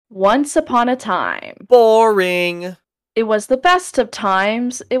Once upon a time. Boring. It was the best of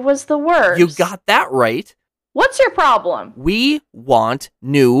times. It was the worst. You got that right. What's your problem? We want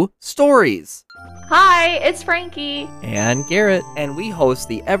new stories. Hi, it's Frankie. And Garrett. And we host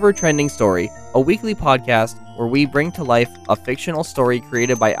the Ever Trending Story, a weekly podcast where we bring to life a fictional story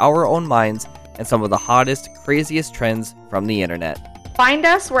created by our own minds and some of the hottest, craziest trends from the internet. Find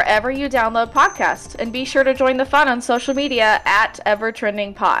us wherever you download podcasts, and be sure to join the fun on social media at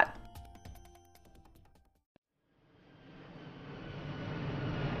EverTrendingPod.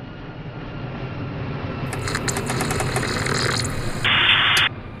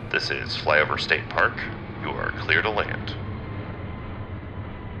 This is Flyover State Park. You are clear to land.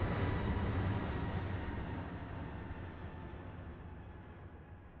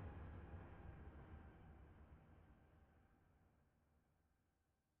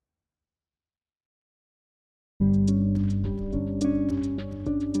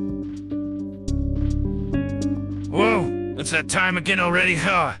 Whoa, it's that time again already,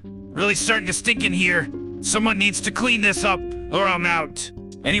 huh? Really starting to stink in here. Someone needs to clean this up, or I'm out.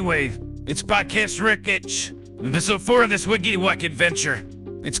 Anyway, it's podcast Rickage. Episode 4 of this Wiggy Wack adventure.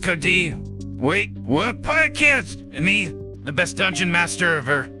 It's Cody. Wait, what podcast? And me, the best dungeon master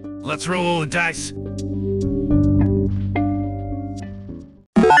ever. Let's roll the dice.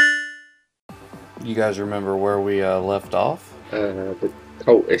 You guys remember where we left off? The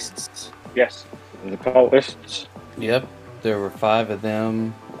cultists. Yes, the cultists. Yep, there were 5 of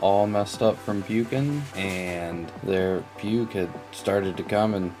them, all messed up from puking, and their puke had started to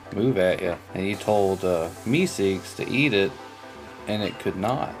come and move at you. And you told Meeseeks to eat it, and it could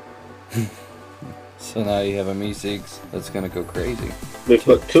not. So now you have a Meeseeks that's gonna go crazy. We've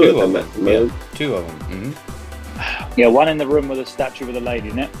got two of them at the moment. Yeah, 2 of them. Mm-hmm. Yeah, one in the room with a statue with a lady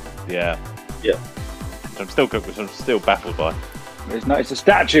in it. Yeah. Yeah. Which I'm still baffled by. It's a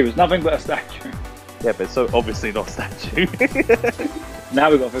statue. It's nothing but a statue. Yeah, but it's so obviously not a statue.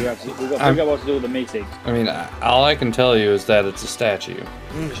 Now we've got to figure out what to do with the meeting. I mean, all I can tell you is that it's a statue.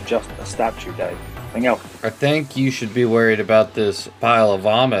 It's just a statue, Dave. Nothing else. I think you should be worried about this pile of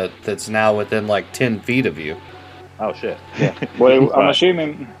vomit that's now within like 10 feet of you. Oh shit. Yeah. Well, Right. I'm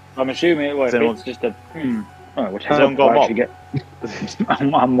assuming. Well, if it's just a. Which Has anyone got a mop?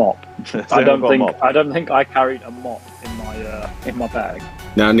 A mop. I don't think I carried a mop in my bag.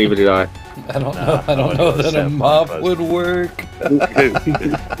 No, neither did I. I don't know that a mop would work.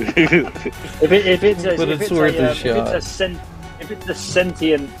 If it's a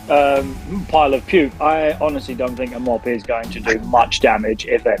sentient pile of puke, I honestly don't think a mop is going to do much damage,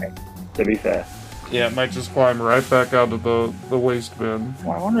 if any. To be fair. Yeah, it might just climb right back out of the waste bin.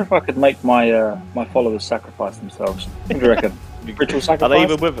 Well, I wonder if I could make my my followers sacrifice themselves. What do you reckon? Ritual sacrifice? Are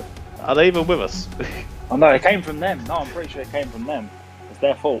they even with us? Oh no, it came from them. No, I'm pretty sure it came from them. It's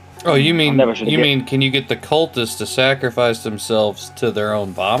their fault. Oh, you mean can you get the cultists to sacrifice themselves to their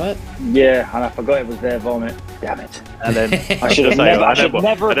own vomit? Yeah, and I forgot it was their vomit. Damn it. And then I should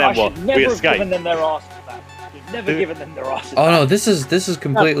never have given them their asses back. Never given them their asses Oh back. no, this is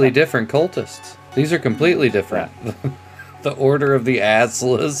completely different cultists. These are completely different. Yeah. The Order of the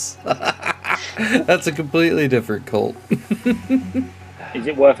Assless. That's a completely different cult. Is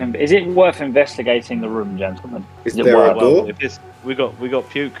it worth investigating the room, gentlemen? Is there a door? We got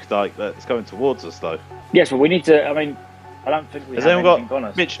puke like that's going towards us though. Yes, but we need to. I mean, I don't think we have anything on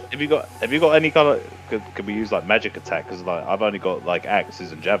us. Mitch, have you got any kind of? Could we use like magic attack? Because like I've only got like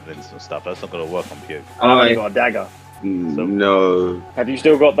axes and javelins and stuff. That's not going to work on puke. I've only got a dagger. No. Have you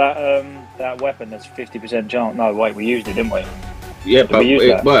still got that weapon that's 50% chance? No, wait, we used it, didn't we? Yeah, but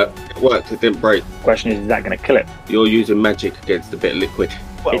it worked. It worked. It didn't break. Question is that going to kill it? You're using magic against a bit of liquid.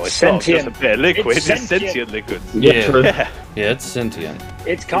 Well, it's sentient. Not just a bit of liquid. It's sentient liquid. Yeah, it's sentient.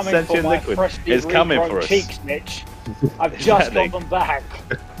 It's coming for my freshly regrown cheeks, Mitch. I've just got them back.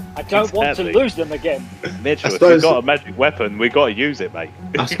 I don't want to lose them again. Mitch, if we've got a magic weapon, we got to use it, mate.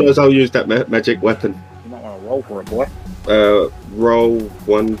 I suppose I'll use that magic weapon. You might want to roll for it, boy. Roll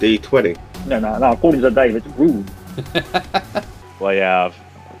 1d20. No. According to David, it's rude. Well, yeah.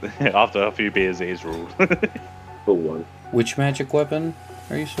 After a few beers, it is ruled. Full one. Which magic weapon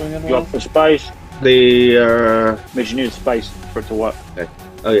are you swinging You got with? the space. The Mission needs space for it to work. Okay.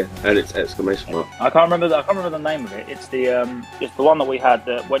 Oh yeah, and it's exclamation mark. I can't remember the name of it. It's the one that we had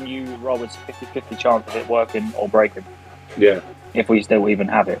that when you roll, it's 50-50 chance of it working or breaking. Yeah. If we still even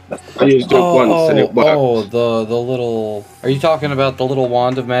have it. I used it once and it worked. Oh, the little... Are you talking about the little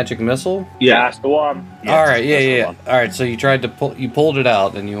wand of magic missile? Yeah. That's the one. Yes, all right, yeah. All right, so you tried to you pulled it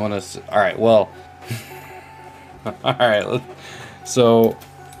out and you want to... All right, well... all right, so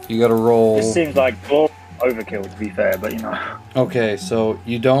you got to roll... This seems like overkill, to be fair, but you know. Okay, so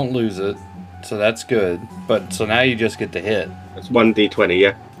you don't lose it, so that's good. But so now you just get to hit. It's 1d20,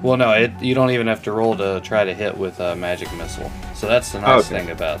 yeah. Well, no, you don't even have to roll to try to hit with a magic missile. So that's the nice Okay.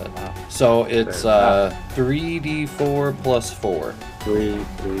 thing about it. So it's 3d4 plus 4. 3,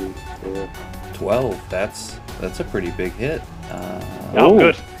 4. 12. That's a pretty big hit. Oh, Ooh.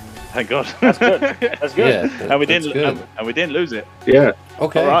 good. Thank God. That's good. That's good. Yeah, and we that's didn't. good. And we didn't lose it. Yeah.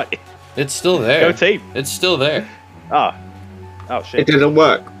 Okay. All right. It's still there. Go team. It's still there. Ah. Oh It shit. didn't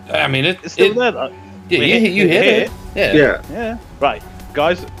work. I mean, It's still there. Though. Yeah, We you hit it. Yeah. Yeah. Yeah. Right,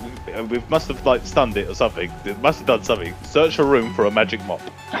 guys. We must have like stunned it or something. It must have done something. Search a room for a magic mop.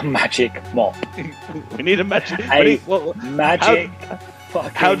 A magic mop. We need a magic. Magic.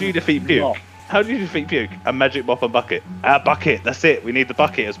 How do you defeat puke? mop. How do you defeat puke? A magic mop and bucket. A bucket. That's it. We need the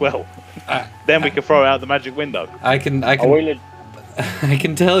bucket as well. Then we can throw it out the magic window. I can Are we I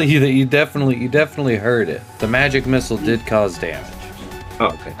can tell you that you definitely heard it. The magic missile did cause damage. Oh,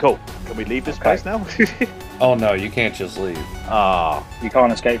 okay. Cool. Can we leave this place now? Oh no, you can't just leave. Ah. You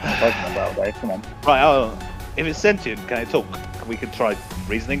can't escape from the Pokemon battle, Dave. Come on. Right. If it's sentient, can it talk? We can try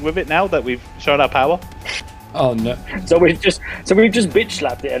reasoning with it now that we've shown our power. Oh no. So we've just bitch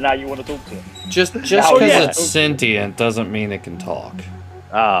slapped it, and now you want to talk to it. Just Oh, because yeah. it's sentient doesn't mean it can talk.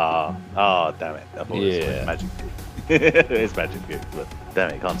 Ah. Oh, damn it. I thought it Yeah. was magic. It's magic puke, but damn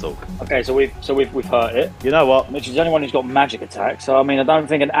it, it can't talk. Okay, so we've hurt it. You know what? Mitch is the only one who's got magic attack. So I mean, I don't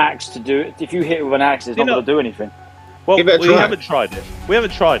think an axe to do it. If you hit it with an axe, it's not going to do anything. Well, Give it a we try. haven't tried it. We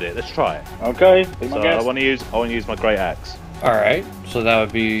haven't tried it. Let's try it. Okay, be my So I guest. want to use my great axe. All right. So that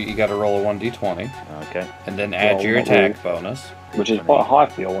would be you got to roll a 1d20 Okay. and then add Roll, your roll. attack bonus. Which is quite high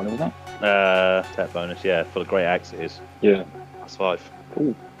for your one, isn't it? Attack bonus. Yeah, for the great axe it is. Yeah. That's 5.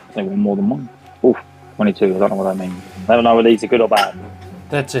 Ooh, I think we're more than one. Ooh, 22. I don't know what that means. I don't know whether these are good or bad.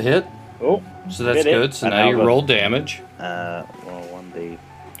 That's a hit. Oh, So that's Hit it. good. So And now now you the- roll damage. Well, 1d.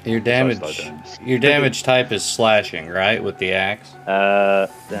 Your slow damage. down. Your damage type is slashing, right, with the axe.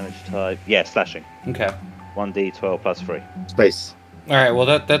 Damage type. Yeah, slashing. Okay. 1d12 plus 3. Space. All right. Well,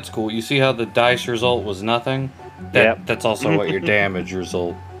 that's cool. You see how the dice result was nothing? Yep. That's also what your damage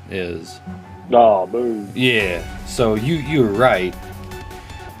result is. oh, boo. Yeah. So you were right.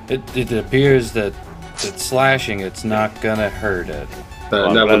 It appears that slashing it's not gonna hurt it.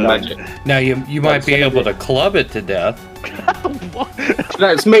 Another magic. Now you might be able to club it to death.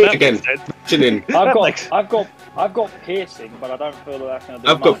 That's me That again. makes sense. Bludgeoning. I've got piercing, but I don't feel that that's going to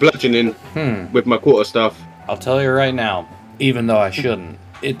do I've got much. bludgeoning with my quarterstaff. I'll tell you right now, even though I shouldn't,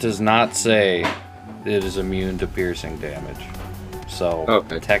 it does not say it is immune to piercing damage. So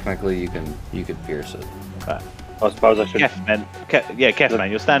Okay. technically you can pierce it. I suppose I should. Kef, man. Kef, man.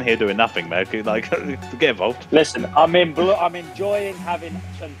 You're standing here doing nothing, man. Like, get involved. Listen, I'm enjoying having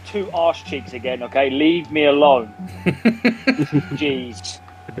some 2 arse cheeks again. Okay, leave me alone. Jeez.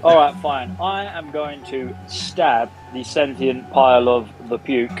 All right, fine. I am going to stab the sentient pile of the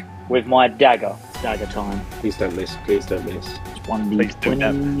puke with my dagger. Dagger time. Please don't miss. Please don't miss. It's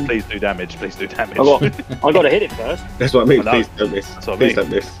 1d20. Please do damage. Please do damage. I got to hit it first. That's what I mean. I know. Please don't miss. That's what I Please mean. don't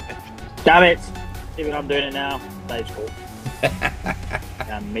miss. Damn it! Even I'm doing it now. Dave's fault.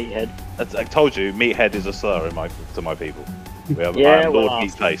 Damn meathead. I told you, meathead is a slur to my people. We have Yeah, I'm well, Lord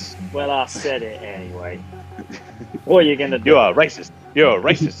Meatface. Well, I said it anyway. What are you gonna do? You are racist. You're a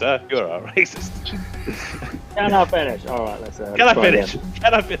racist, sir. You're a racist. Can I finish? All right, let's. Can I finish?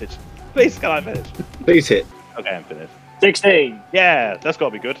 Can I finish? Please, can I finish? Please hit. Okay, I'm finished. 16. Yeah, that's got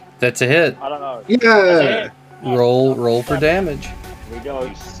to be good. That's a hit. I don't know. Yeah. Roll for damage. Here we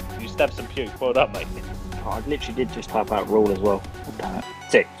go. You stabbed some puke. Well done, mate. Oh, I literally did just type out rule as well. Oh, damn it.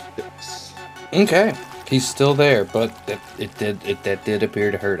 6. Okay. He's still there, but that did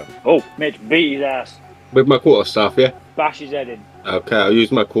appear to hurt him. Oh, Mitch, beat his ass. With my quarterstaff, yeah? Bash his head in. Okay, I'll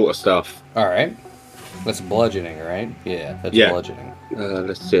use my quarterstaff. All right. That's bludgeoning, right? Yeah, that's Yeah. bludgeoning.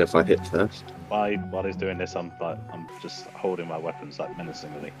 Let's see if I hit first. While he's doing this, I'm just holding my weapons like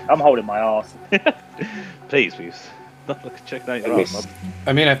menacingly. I'm holding my ass. Please. Check out your Miss. arm.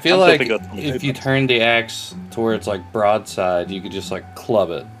 I mean, I feel I'm still like thinking of the if you two turn the axe to where it's like broadside, you could just like club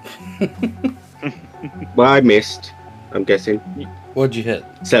it. Well, I missed. I'm guessing. What'd you hit?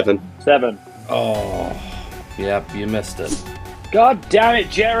 7. 7. Oh, yep, you missed it. God damn it,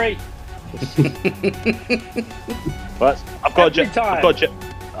 Jerry! But I've got Every time.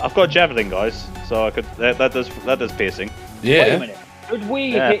 I've got javelin, guys. So I could that does piercing. Wait a Yeah. minute. Could we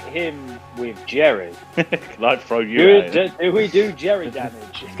Yeah. hit him with Jerry? Can I throw you at it? Do we do Jerry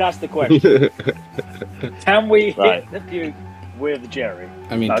damage? That's the question. Can we Right. hit the puke with Jerry?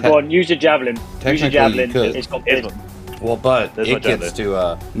 I mean, Go on, use your javelin. Use technically your javelin. you could. It's got Here's piercing. well, but There's my it gets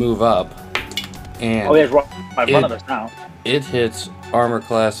to move up And Oh, yeah, it's right in front of us now. it hits armor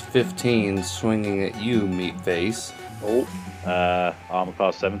class 15, swinging at you, meat face. Oh, Armor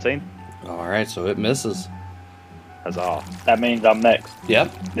class 17. All right, so it misses. Huzzah. that means I'm next.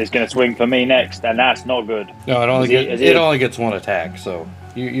 Yep. It's going to swing for me next, and that's not good. No, it only Is he- it only gets one attack, so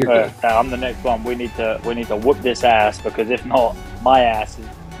you're good. I'm the next one. We need to whoop this ass, because if not, my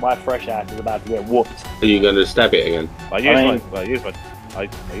fresh ass is about to get whooped. Are you going to stab it again? I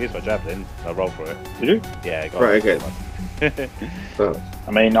use my javelin. I roll for it. Did you? Yeah, I got Right, it. okay. Oh.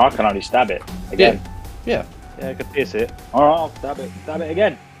 I mean, I can only stab it again. Yeah. Yeah, I could pierce it. All right, I'll stab it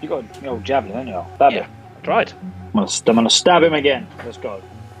again. You got your javelin, haven't you? Stab it. I tried. I'm gonna stab him again. Let's go.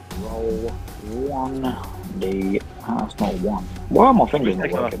 Roll 1d. That's not 1. Why are my fingers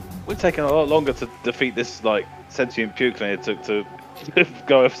not working? We're taking a lot longer to defeat this like sentient puke than it took to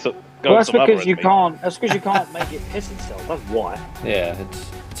go over. Well, that's because you can't. That's because you can't make it piss itself. That's why. Yeah,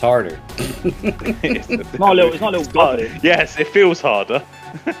 it's harder. It's not a little goblin. Yes, it feels harder.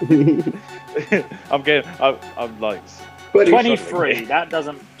 I'm like 23. That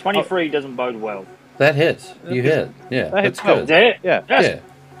doesn't. 23 doesn't bode well. That hits. You hit. Yeah, That hits that's good. Is that it? Yeah. Yes. Yeah.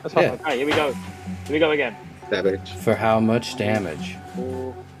 That's Yeah. Okay, here we go. Here we go again. Damage. For how much damage?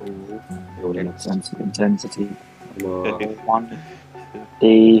 Intensity. Come on.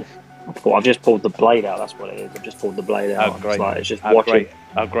 1d. I've just pulled the blade out. That's what it is. I've just pulled the blade out. Our great, It's just our watching.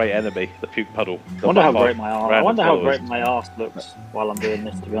 great enemy, the puke puddle. I wonder how great my arse. I random wonder how followers. great my arse looks while I'm doing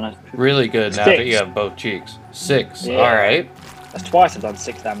this. To be honest, Really good now that 6. you have both cheeks. 6. Yeah. All right. that's twice I've done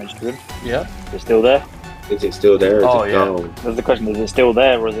 6 damage to him. Yep. It's still there. Is it still there? Or is Oh, it yeah. gone? There's the question: is it still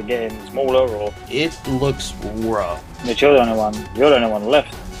there, or is it getting smaller? Or It looks rough. Mitch, you're the only one. You're the only one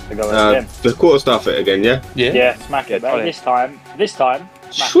left to go again. The quarterstaff it again, yeah? Yeah, smack it. try But it. this time, smack it.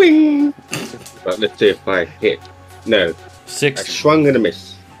 Swing! Right, let's see if I hit. No, I 6. swung and a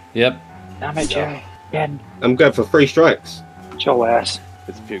miss. Yep. Damn it, Jerry. Again, I'm going for 3 strikes. your ass.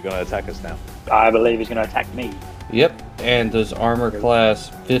 This puke gonna attack us now. I believe he's going to attack me. Yep. And does armor class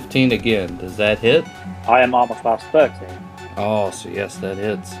 15 again? Does that hit? I am armor class 13. Oh, so yes, that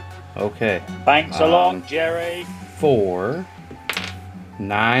hits. Okay. Thanks a lot, Jerry. 4.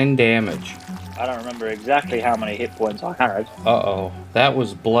 9 damage. I don't remember exactly how many hit points I had, Uh-oh. That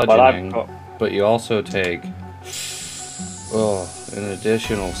was but I've bludgeoning, got but you also take an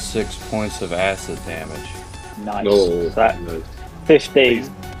additional 6 points of acid damage. nice. No. So that no. 15.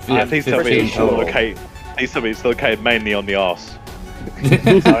 Yeah, please tell me 15 it's still total. located. Please tell me it's still located mainly on the arse. So it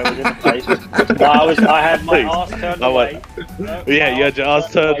was in the face. No, I had my Please. arse turned Oh, away. wait. No, Yeah, my you had your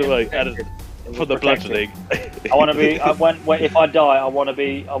arse turned away, protected. It was For the protected. bludgeoning. I want to be. If I die, I want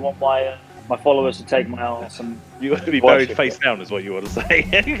my followers to take my arse and You want to be Worship buried face it. down, is what you want to say.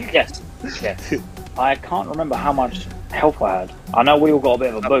 yes. I can't remember how much health I had. I know we all got a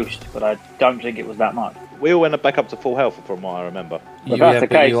bit of a boost, but I don't think it was that much. We all went back up to full health, from what I remember. You, that's yeah, the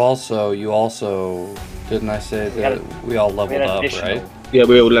but case. you also didn't I say We had that we all We leveled had up, additional- right? Yeah,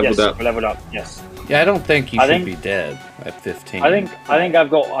 we all leveled yes, up. we leveled up. Yes. Yeah, I don't think you I should think- be dead at 15. I think I've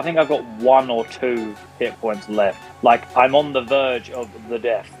got 1 or 2 hit points left. Like I'm on the verge of the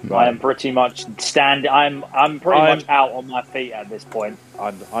death. Right. I am pretty much I'm pretty much out on my feet at this point.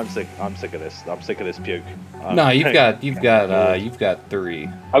 I'm sick. I'm sick of this. I'm sick of this puke. No, you've got 3.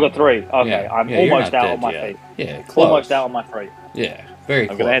 I got 3. Okay, Yeah, I'm yeah, you're almost not out dead on my yet. feet. Yeah, close. Almost out on my feet. Yeah, very I'm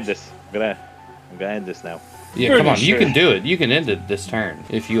close. gonna end this. I'm gonna end this now. Yeah, come on, you Finish can do it. You can end it this turn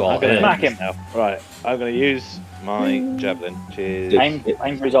if you all I'm gonna hit. Smack end him. this now. Right. I'm gonna use my javelin. Cheers.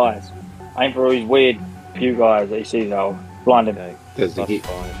 Aim for his eyes. Aim for his weird puke eyes that he sees out. Blind him. Okay. There's the Plus heat.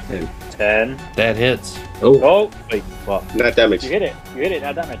 5. 10. That hits. Oh, Oh, Wait, what? no damage. you hit it. You hit it.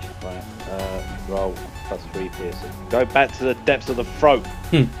 No damage. Right. Roll plus 3 piercing. Go back to the depths of the throat.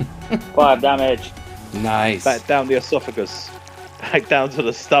 5 damage. Nice. Back down the esophagus. Back down to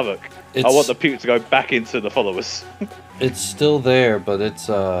the stomach. It's, I want the puke to go back into the followers. It's still there, but it's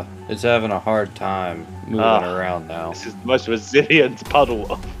having a hard time moving around now. This is the most resilient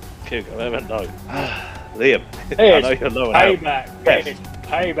puddle of puke I've ever known. Liam, I It's know you're low on health. payback. Yes. It's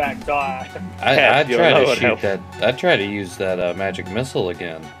payback time. I you're try low to on shoot health. that. I try to use that magic missile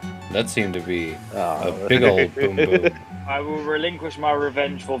again. That seemed to be a Oh. big old boom boom. I will relinquish my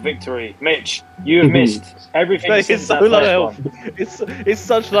revenge for victory. Mitch, you have missed everything It's since so that low first health. one. It's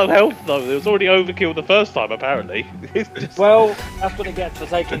such low health though. It was already overkill the first time apparently. It's just, Well, that's what it gets for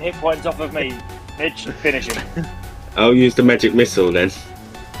taking hit points off of me. Mitch, finish him. I'll use the magic missile then.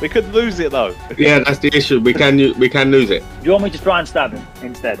 we could lose it though. Yeah, that's the issue. We can lose it. Do you want me to try and stab him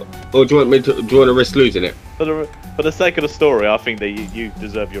instead? Or do you want to risk losing it? For the sake of the story, I think that you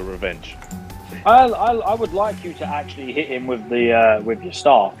deserve your revenge. I would like you to actually hit him with the with your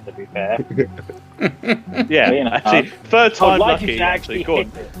staff. To be fair. Yeah, You know, actually, third I'd time like you lucky. to Actually, go on.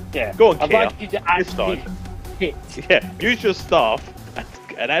 hit it. Yeah. Go on, I'd Kia. like you to This actually time. hit. Yeah, use your staff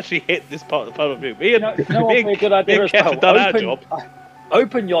and actually hit this part of the puddle of puke. Me and, You know what would be a good idea as Kev well? have done our job.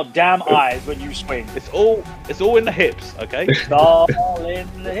 Open your damn eyes when you swing. It's all in the hips, okay? It's all in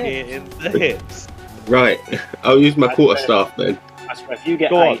the hips. In the hips. Right. I'll use my That's quarterstaff then. I swear, if you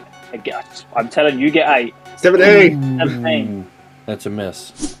get Go 8, I'm telling you, get 8. 17. 17. That's a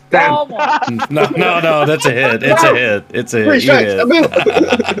miss. Damn. Oh my! No, that's a hit. It's a hit. It's a hit. Three You strikes. hit. I'm out.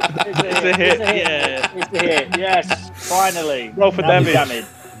 It's a hit, yeah. It's a hit. Yes, finally. Roll for Now the damage.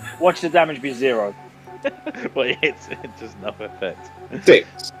 Watch the damage be 0. But it does no effect.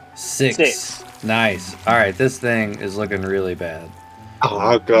 6. 6. Nice. All right, this thing is looking really bad.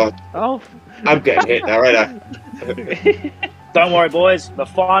 Oh, God. Oh. I'm getting hit now, right? Don't worry, boys. The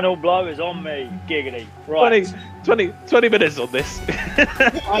final blow is on me. Giggity. Right. 20 minutes on this.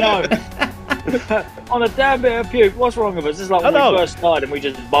 I know. On a damn bit of puke. What's wrong with us? This is like when we first started and we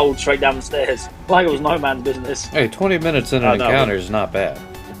just bowled straight down the stairs. Like it was no man's business. Hey, 20 minutes in an encounter is not bad.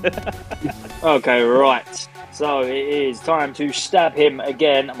 Okay, right. So it is time to stab him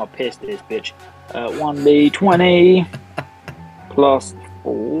again. I'm gonna piss this bitch. 1d20 plus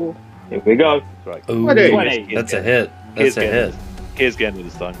 4. Here we go. Right. Ooh, 20. that's a hit. That's a hit. Here's getting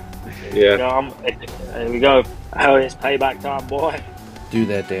with this time. Yeah. There we go. Oh, it's payback time, boy. Do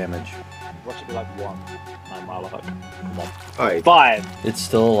that damage. What should be like 1? No, my luck. Come on. Alright. 5. It's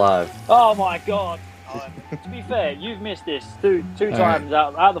still alive. Oh my god. To be fair, you've missed this two times.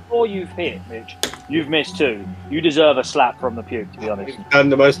 Out of the 4 you've hit, Mitch, you've missed 2. You deserve a slap from the puke, to be honest. Done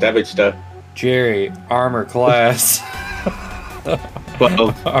the most damage to. Jerry, armor class.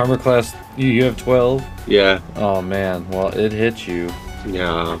 12. Armor class, you have 12? Yeah. Oh man, well it hits you.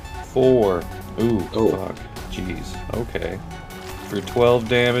 Yeah. 4. Ooh, Oh. fuck. Jeez, okay. For 12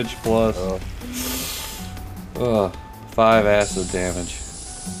 damage plus 5 acid damage.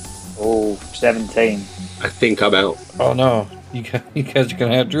 Oh, 17. I think I'm out. Oh no, you guys are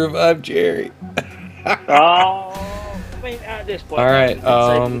gonna have to revive Jerry. Oh, I mean, at this point, All right,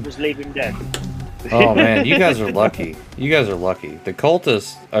 just leave him dead. Oh man, you guys are lucky. You guys are lucky. The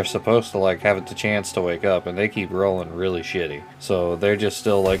cultists are supposed to like have the chance to wake up, and they keep rolling really shitty. So they're just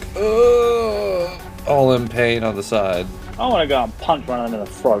still like, ugh, all in pain on the side. I want to go and punch one in the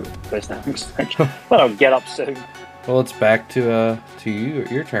throat. But I'll get up soon. Well, it's back to you.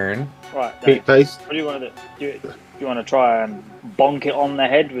 Your turn. Right, Pete Dave, face. what do you want to do? Do you want to try and bonk it on the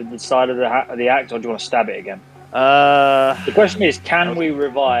head with the side of the axe, or do you want to stab it again? The question is, can we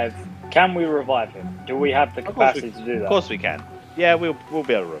revive him? Do we have the capacity to do that? Of course we can. Yeah, we'll be able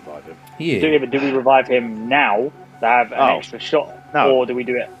to revive him. Yeah. Do we revive him now to have an extra shot? No. Or do we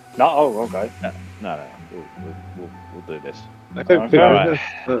do it? No. Oh, okay. No. We'll do this. I don't think Alright.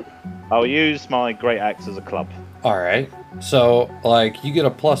 I'll use my great axe as a club. All right. So like you get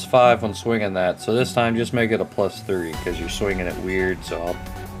a +5 on swinging that. So this time just make it a +3 because you're swinging it weird. So I'll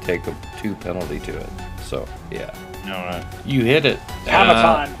take a 2 penalty to it. So yeah. Alright. You hit it. Hammer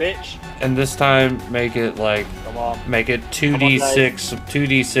time, bitch. And this time make it like Come on. make it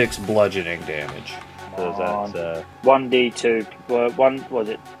 2d6 bludgeoning damage. So that's 1d2. One was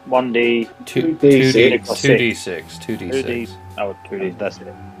it? 1d. 2d6. 2d6. Oh, 2d. that's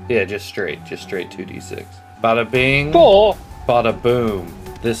it. Yeah, just straight 2d6. Bada bing. 4. Bada boom.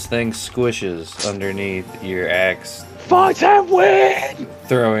 This thing squishes underneath your axe, Fight and win!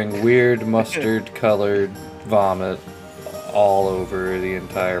 throwing weird mustard-colored vomit all over the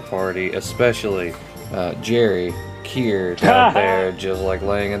entire party, especially Jerry, Kier down there, just like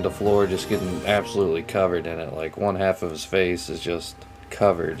laying in the floor, just getting absolutely covered in it. Like one half of his face is just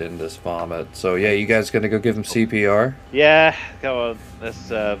covered in this vomit. So yeah, you guys gonna go give him CPR? Yeah, come on. Let's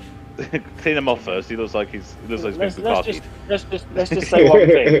clean him off first. He looks like he's Let's been just say one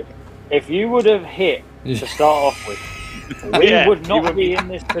thing. If you would have hit to start off with, we would not be in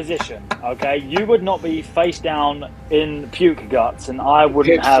this position, okay? You would not be face down in puke guts, and I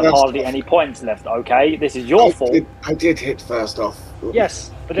wouldn't have hardly any points left, okay? This is your fault. I did hit first off.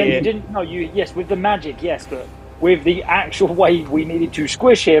 Yes, but then you didn't. No, yes, with the magic, yes, but with the actual way we needed to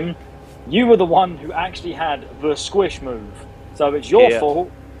squish him, you were the one who actually had the squish move. So it's your fault.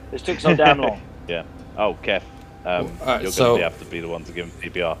 This took so damn long. Yeah. Oh, Kev. You're going to have to be the one to give him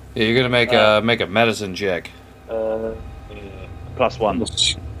CPR. Yeah, you're gonna make a medicine check. +1.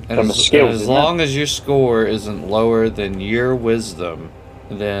 And as long as your score isn't lower than your wisdom,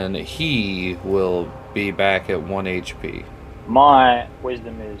 then he will be back at 1 HP. My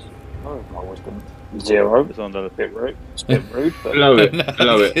wisdom is Oh, my wisdom 0. It's on the Bit rude. It's a bit rude, but Below it. No,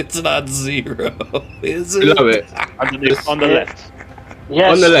 Below it. It's not 0, is it? Below it. underneath on the left.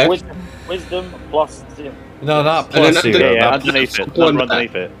 yes, On the left. Wisdom plus 0. No, not And then plus under- 0. Yeah, not underneath it. One Number back.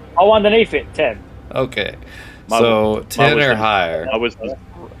 underneath it. Oh, underneath it, 10. Okay. My- So my 10 or wisdom- higher. My wisdom's,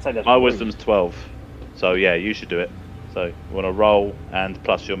 Say that's my rude. wisdom's 12. So yeah, you should do it. So you want to roll and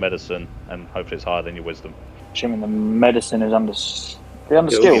plus your medicine, and hopefully it's higher than your wisdom. Assuming the medicine is under skills.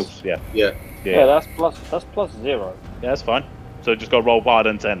 Skills. Yeah. Yeah. Yeah, that's plus 0. Yeah, that's fine. So just got to roll higher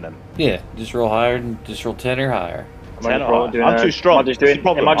than 10 then. Yeah, just roll higher, just roll 10 or higher. Am I 10 just or higher. doing I'm too strong. Am I just That's doing? the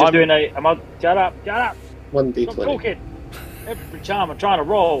problem. Am I just I'm- doing a? Am I? Shut up! Shut up! Stop 1d20. talking. Every time I'm trying to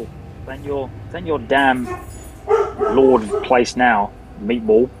roll, then your damn Lord of place now,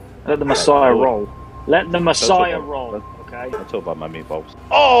 meatball. Let the Messiah Lord. roll. Let the Messiah about- roll. Okay. I'll talk about my meatballs.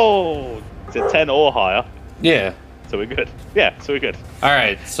 Oh! It's a 10 or higher, Yeah. so we're good. Yeah, so we're good.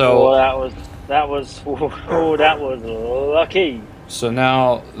 Alright, Oh, so that was lucky. so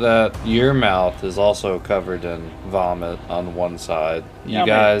now that your mouth is also covered in vomit on one side, you Yeah,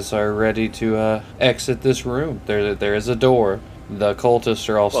 guys are ready to exit this room. There is a door. The cultists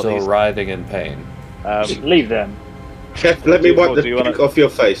are all Well, still these- writhing in pain. Leave them. Kev, let me wipe Do the you wanna- puke off your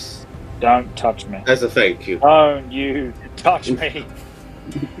face Don't touch me. as a thank you. Don't you touch me.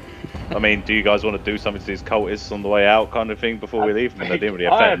 I mean, do you guys want to do something to these cultists on the way out, kind of thing, before we leave? I mean, they didn't really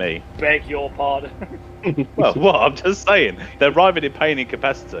affect me. Beg your pardon. Well, what? I'm just saying, they're writhing in pain and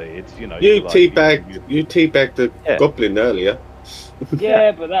capacity. It's You like, teabagged the Yeah. goblin earlier.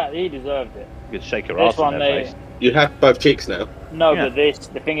 Yeah, but he deserved it. You could shake your This ass in one their they face. You have both cheeks now. no, Yeah. but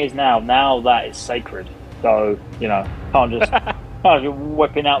the thing is now that is sacred. So can't just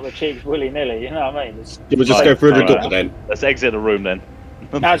whipping out the cheeks willy nilly. You know what I mean? You will just Right, go through the alright. door then. Let's exit the room then.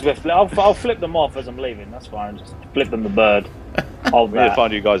 As we I'll flip them off as I'm leaving. That's fine. Just flip them the bird. Hold We need to that.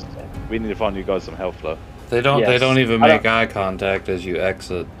 find you guys. We need to find you guys some health flow. They don't Yes. even I make don't- eye contact as you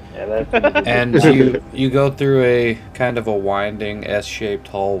exit. Yeah, they're And you go through a kind of a winding S-shaped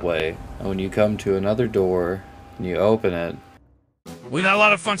hallway. And when you come to another door and you open it, We had a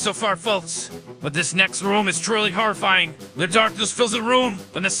lot of fun so far, folks. But this next room is truly horrifying. The darkness fills the room,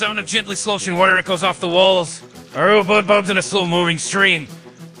 and the sound of gently sloshing water echoes off the walls. A rowboat bumps in a slow-moving stream,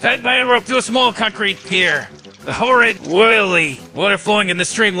 tied by a rope to a small concrete pier. The horrid, oily water flowing in the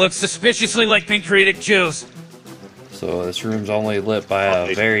stream looks suspiciously like pancreatic juice. so this room's only lit by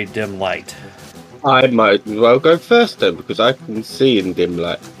a very dim light. I might as well go first then, because I can see in dim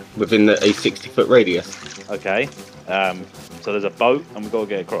light within a 60-foot radius. Okay. So there's a boat, and we've got to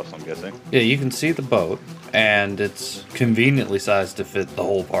get across. I'm guessing. Yeah, you can see the boat, and it's conveniently sized to fit the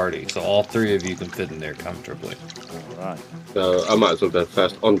whole party. So all three of you can fit in there comfortably. All right. So I might as well go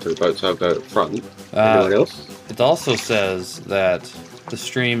first onto the boat, so I'll go at front. Anyone else? It also says that the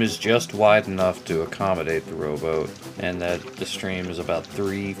stream is just wide enough to accommodate the rowboat, and that the stream is about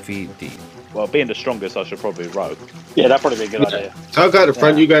 3 feet deep. Well, being the strongest, I should probably row. Yeah, that'd probably be a good idea. So I'll go at the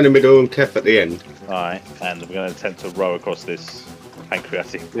front, Yeah. you go in the middle, and Kev at the end. All right, and we're going to attempt to row across this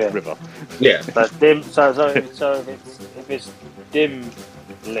pancreatic Yeah. river. Yeah. But dim. So if it's dim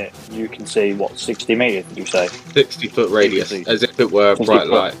lit, you can see what 60 meters. Did you say? 60-foot radius, see. as if it were 60 bright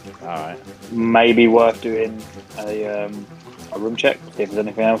foot. light. All right. Maybe worth doing a room check. See if there's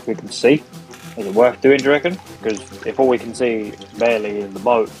anything else we can see. Is it worth doing? Do you reckon? Because if all we can see barely is the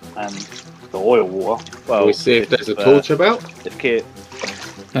boat and the oil water. Well, Can we see if there's a torch about? If Kit,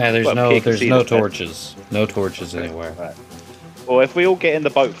 Yeah, Well, Keir can see no the bed. torches. No torches anywhere. right. Well, if we all get in the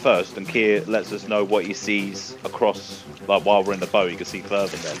boat first, and Kier lets us know what he sees across, like while we're in the boat, you can see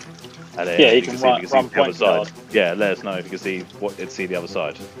further then. And then Yeah, he you can see, run- you can run see the other point side. guard. Yeah, let us know if you can see the other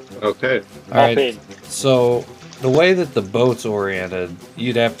side. Okay. All right. Hop in. So the way that the boat's oriented,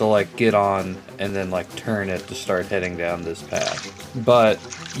 you'd have to like get on and then like turn it to start heading down this path. But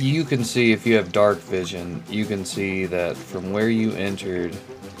you can see, if you have dark vision, you can see that from where you entered,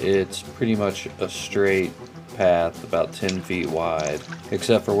 it's pretty much a straight path about 10 feet wide,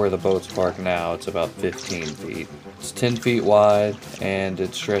 except for where the boat's parked now. It's about 15 feet. It's 10 feet wide, and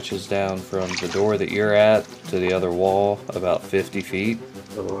it stretches down from the door that you're at to the other wall about 50 feet.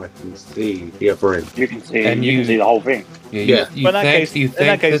 Oh, I can see the other end. You can see. And you you- can see the whole thing. Yeah, Yeah. you Well, in that think, case- you in that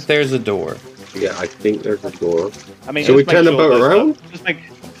think case- that there's a door. Yeah, I think there's a door. I mean, Shall we just make turn the boat there's around?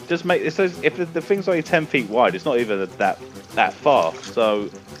 Just make. It says if the thing's only 10 feet wide, it's not even that far. So,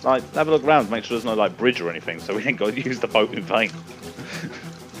 like, have a look around, make sure there's no like bridge or anything, so we ain't got to use the boat in vain.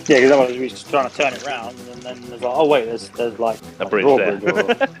 Yeah, because otherwise we're just trying to turn it around, and then there's like, oh wait, there's like A bridge drawbridge there.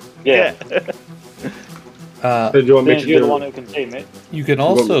 or- yeah. Uh, So do you want me Since to you're the do one who can see me. you can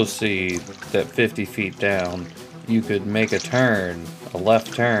also see that 50 feet down, you could make a turn a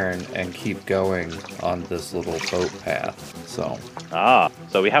left turn and keep going on this little boat path. So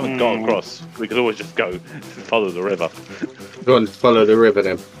so we haven't got across. We could always just go follow the river. Go on, follow the river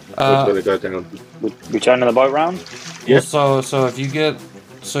then. We're going to go down. We turning the boat round? yeah. Well, so if you get,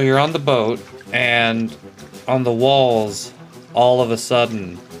 so you're on the boat and on the walls, all of a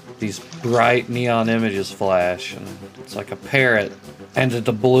sudden, these bright neon images flash, and it's like a parrot and a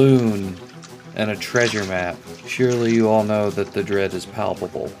doubloon and a treasure map. Surely you all know that the dread is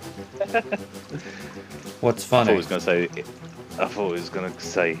palpable. What's funny? I thought he was gonna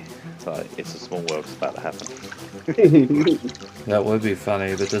say, like, it's a small world, it's about to happen. That would be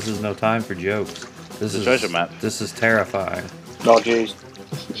funny, but this is no time for jokes. This is treasure map. This is terrifying. Oh, jeez.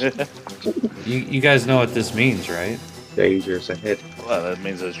 You guys know what this means, right? Dangers ahead. Well, that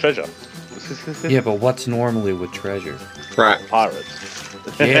means there's treasure. Yeah, but what's normally with treasure? Crap. Pirates.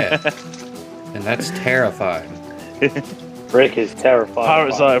 Yeah. And that's terrifying. Rick is terrified.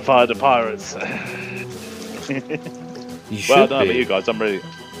 Pirates are fired to pirates. You should Well, I don't know be. about you guys.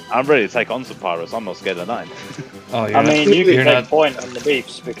 I'm ready to take on some pirates. I'm not scared of nine. Oh, I mean, you can you're take not, point on the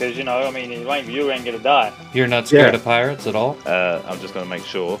beefs because, you know, I mean, you ain't gonna die. you're not scared Yeah. of pirates at all? I'm just going to make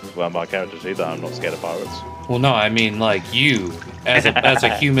sure, well, my character sheet, that I'm not scared of pirates. Well, no, I mean, like, you, as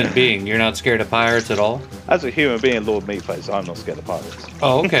a human being, you're not scared of pirates at all? As a human being, Lord Meatface, I'm not scared of pirates.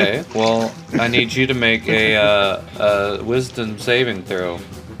 Oh, okay. Well, I need you to make a wisdom saving throw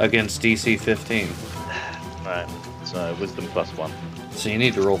against DC 15. Right. So, wisdom +1. So you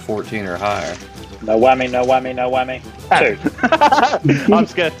need to roll 14 or higher. No whammy, no whammy, no whammy. 2. I'm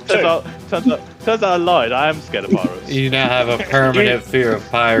scared. Turns out I lied. I am scared of pirates. You now have a permanent fear of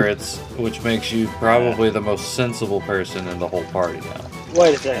pirates, which makes you probably the most sensible person in the whole party now.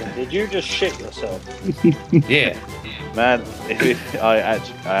 Wait a second, did you just shit yourself? Yeah. Man, I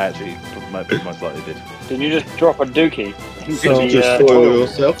actually most likely did. Did you just drop a dookie into So the Just spoil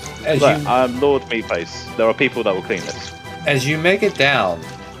yourself. As Look, you, I'm Lord Meatface. There are people that will clean this. as you make it down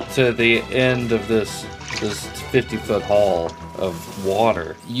to the end of this 50-foot hall of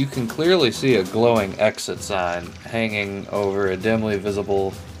water, you can clearly see a glowing exit sign hanging over a dimly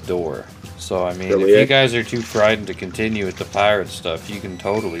visible door. So, I mean, if you guys are too frightened to continue with the pirate stuff, you can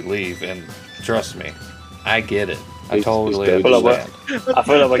totally leave, and trust me, I get it. I totally understand. I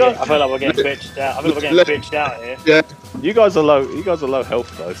feel like we're getting bitched out. I feel like we're getting bitched out here. Yeah. You guys are low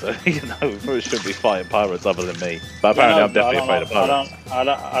health though, so you know we probably shouldn't be fighting pirates other than me. But apparently, I'm definitely afraid of pirates.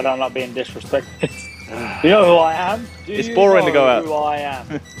 I don't like being disrespected. You know who I am? It's boring to go out. Who I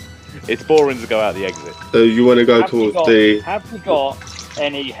am? It's boring to go out the exit. So you want to go towards the... Have we got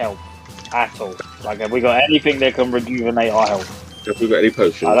any help at all? Like, have we got anything that can rejuvenate our health? Have we got any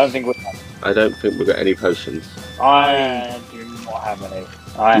potions? I don't think we have. I don't think we've got any potions. I do not have any.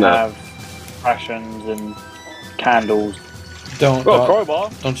 I have rations and candles. Don't Crowbar.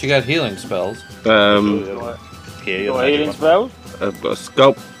 you got healing spells? Here, Got healing spells. I've got a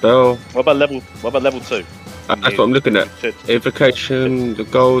sculpt spell. What about level 2? That's what I'm looking at. Evocation, the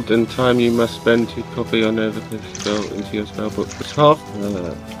gold and time you must spend to copy on evocation spell into your spellbook. It's half.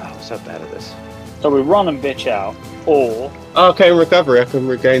 Oh, I'm so bad at this. So we run and bitch out, or Okay, in recovery, I can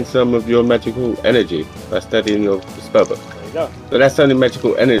regain some of your magical energy by studying your spellbook. there you go. But that's only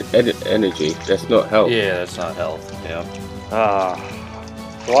magical energy. That's not health. Yeah, that's not health. Yeah.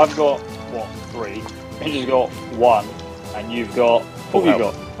 So I've got what 3. You've got 1, and you've got Full what you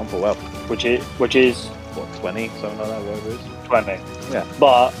health. got, I'm full health. which is What, 20? Something like that, whatever it is. 20. Yeah.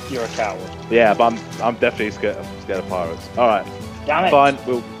 But you're a coward. Yeah, but I'm definitely scared of pirates. Alright, Damn it. fine,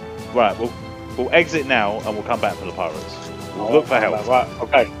 we'll exit now and we'll come back for the pirates. We'll look for help.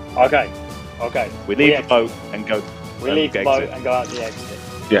 Right. Okay. We leave the boat and go. We and leave the exit. boat and go out the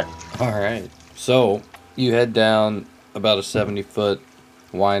exit. All right. So you head down about a 70-foot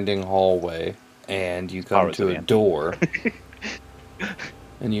winding hallway, and you come Pirates to a again. door,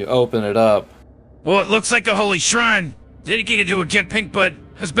 and you open it up. Well, it looks like a holy shrine, dedicated to a Jet Pink Bud,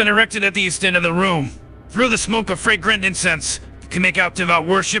 has been erected at the east end of the room. Through the smoke of fragrant incense, you can make out devout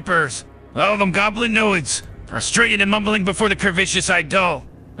worshippers, all of them goblin noids, prostrated and mumbling before the curvaceous idol,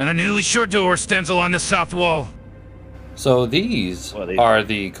 and a newly short door stands along the south wall. So these What are these? are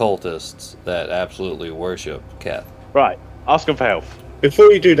the cultists that absolutely worship Keth. Right, ask them for help.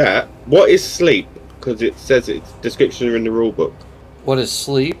 Before you do that, what is sleep? Because it says its description are in the rule book. What is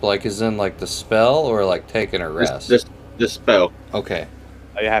sleep? Like, is in like the spell, or like taking a rest? The spell. Okay.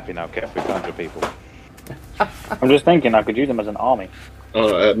 Are you happy now, Kev? We found your people. I'm just thinking I could use them as an army.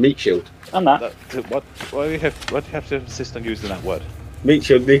 Meat shield. And that. Why do you have to insist on using that word? Meat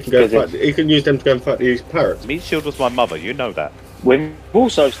shield. He can go Because fight. He can use them to go and fight these pirates. Meat Shield was my mother, you know that. We've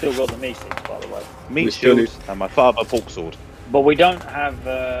also still got the meat sticks, by the way. Meat We still Shield and my father pork sword. But we don't have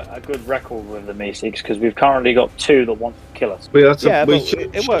a good record with the Meeseeks because we've currently got 2 that want to kill us. We have to, Yeah, we but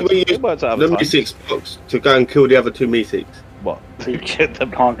should, it should works. we use It works out the of time. Meeseeks box to go and kill the other 2 Meeseeks. What? You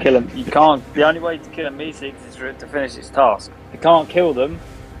can't kill them. You can't. The only way to kill a Meeseeks is for it to finish its task. If you can't kill them,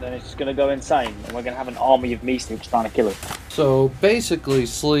 then it's just going to go insane, and we're going to have an army of Meeseeks trying to kill it. So basically,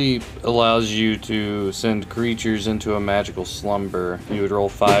 sleep allows you to send creatures into a magical slumber. You would roll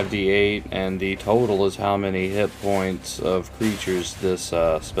 5d8, and the total is how many hit points of creatures this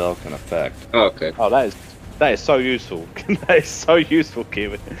spell can affect. Oh, okay. Oh, that is so useful. That is so useful,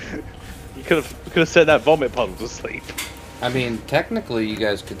 Kieran. You could have sent that vomit puddle to sleep. I mean, technically, you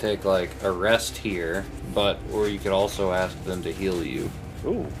guys could take like a rest here, or you could also ask them to heal you.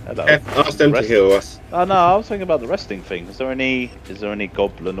 Ooh, hello. Ask them to heal us. Oh no, I was thinking about the resting thing. Is there any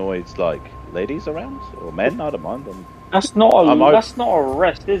goblinoids like ladies around or men? I don't mind. That's not a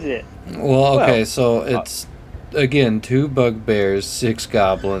rest, is it? Well, okay, so it's again 2 bugbears, 6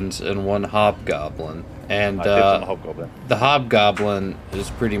 goblins, and 1 hobgoblin. And I dipped on the hobgoblin. The hobgoblin is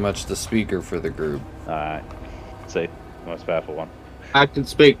pretty much the speaker for the group. Alright. See, most powerful one. I can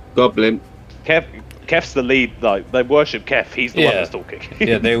speak Goblin. Kef's the lead. Like they worship Kef. He's the one that's talking.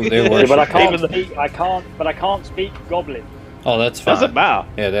 Yeah, they Yeah, worship. but I can't speak Goblin. Oh, that's fine. Doesn't matter.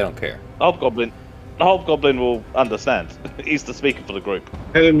 Yeah, they don't care. The hobgoblin will understand. He's the speaker for the group.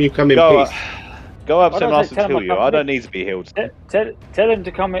 Tell him you come in Go, peace. go up Why to him don't and they ask him tell to him heal you. I come I don't in? need to be healed. Tell him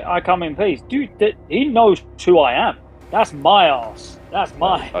to come in. I come in peace, dude. He knows who I am. That's my ass. That's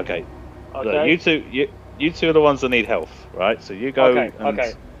mine. Okay. Okay. Look, you two are the ones that need health, right? So you go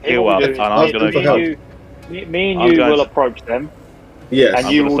Okay. heal up, and I'm going to help. Me and you will approach them, Yes.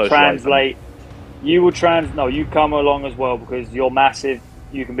 and you will translate. You come along as well because you're massive.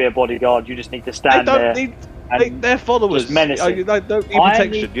 You can be a bodyguard. You just need to stand there. They're followers. just menacing. You don't need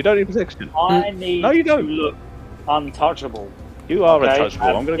protection. You don't need protection. I need No, you don't. to look untouchable. You are Okay, untouchable.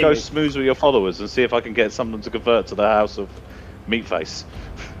 I'm going to go image. smooth with your followers and see if I can get some of them to convert to the House of Meatface.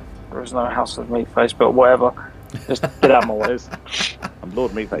 There is no House of Meatface, but whatever. Just get out of my way. I'm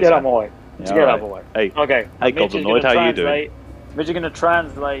Lord Meatface. Get out of my way. Yeah, Get out of my way. Hey, Okay. hey, Mitch is Goblinoid, gonna how you doing? translate- Mitch is going to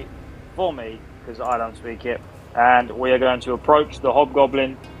translate for me because I don't speak it, and we are going to approach the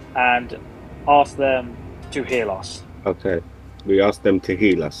hobgoblin and ask them to heal us. Okay. We asked them to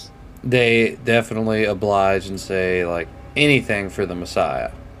heal us. They definitely oblige and say like anything for the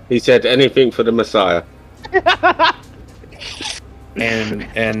Messiah. He said anything for the Messiah.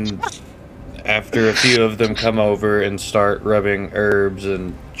 And after a few of them come over and start rubbing herbs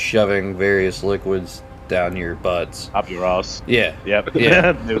and shoving various liquids down your butts. Up your ass. Yeah. Yep.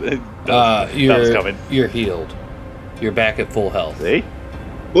 Yeah. That was coming. You're healed. You're back at full health. See?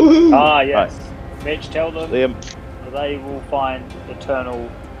 Woohoo! Ah, yes. Mitch, tell them Liam. that they will find eternal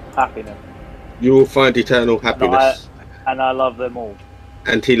happiness. You will find eternal happiness. And I love them all.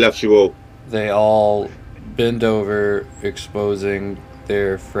 And he loves you all. They all bend over, exposing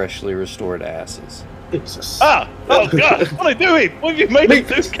their freshly restored asses. Jesus. Ah! Oh God! What are you doing? What have you made me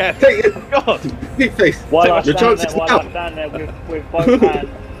do, Cat? Take it. God! Big face. While I Your stand chances there,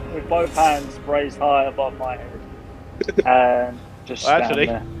 now. with both hands raised high above my head, and just stand Actually,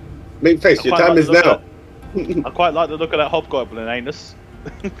 there. Big face. Your time is now. I quite like the look of that hobgoblin anus.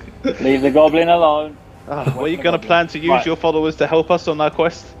 Leave the goblin alone. Were you going to plan to use your followers to help us on that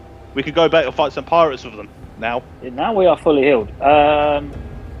quest? We could go back and fight some pirates with them now. Now we are fully healed.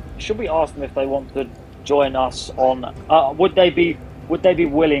 Should we ask them if they want to join us on? Would they be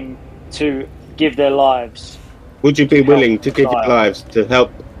willing to give their lives? Would you be willing to give your Child. lives to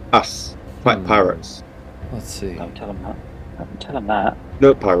help us fight pirates? Let's see. Don't tell them that. Don't tell them that.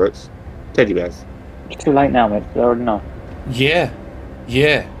 No pirates. Teddy bears. It's too late now, mate. They already know. Yeah.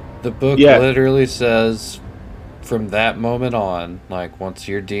 The book Yeah. literally says from that moment on, like once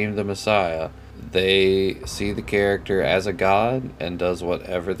you're deemed the Messiah, they see the character as a god and does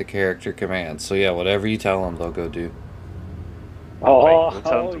whatever the character commands. So yeah, whatever you tell them, they'll go do.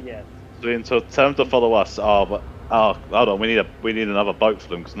 Yes. So tell them to follow us. But hold on. We need another boat for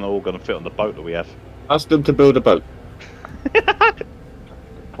them because they're all going to fit on the boat that we have. Ask them to build a boat.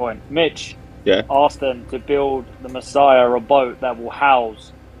 Point. Mitch. Yeah. Ask them to build the Messiah a boat that will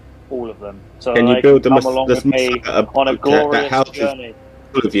house all of them. So Can you they build can the come along Messiah with me a on a boat that glorious houses journey.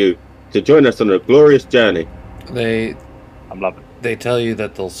 all of you to join us on a glorious journey? I'm loving. They tell you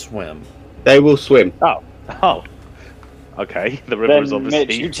that they'll swim. They will swim. Oh. Okay. The river Then is obviously.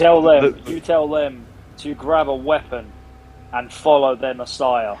 Mitch, you tell them to grab a weapon and follow their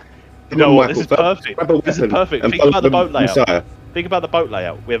Messiah. You know what? This is Michael, perfect. grab a This is weapon perfect. and Think about the follow boat layout. Messiah. Think about the boat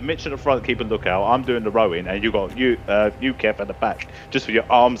layout. We have Mitch at the front keeping lookout. I'm doing the rowing, and you got you Kev at the back, just with your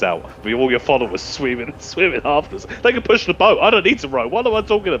arms out, with all your followers swimming after us. They can push the boat. I don't need to row. What am I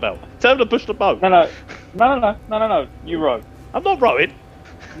talking about? Tell them to push the boat. No. You row. I'm not rowing.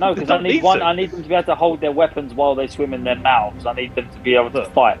 No, because I need them to be able to hold their weapons while they swim in their mouths. I need them to be able to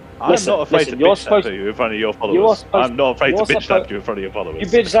fight. I'm not afraid to bitch slap you in front of your followers. I'm not afraid to bitch slap you in front of your followers. You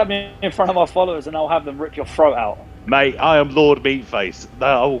bitch slap me in front of my followers, and I'll have them rip your throat out. Mate, I am Lord Meatface.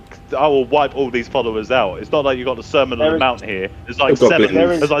 I will wipe all these followers out. It's not like you got the Sermon on the Mount here. There's like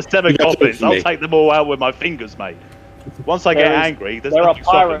seven goblins. I'll take them all out with my fingers, mate. Once I get angry, there's nothing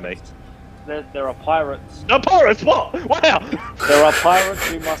stopping me. There are pirates. No pirates? What? Wow! There are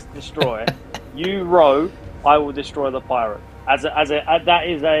pirates you must destroy. You row, I will destroy the pirate. That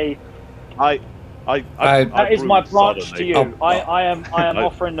is my branch to you. I am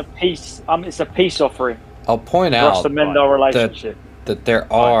offering the peace. It's a peace offering. I'll point for us out to mend our relationship. that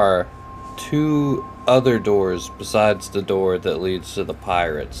there are 2 other doors besides the door that leads to the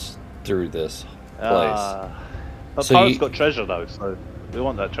pirates through this place. The pirates got treasure though, so we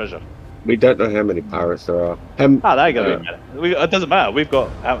want that treasure. We don't know how many pirates there are. There you go. It doesn't matter. We've got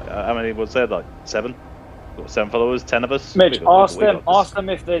how many was there? Like 7. We've got 7 followers. 10 of us. Mitch, ask them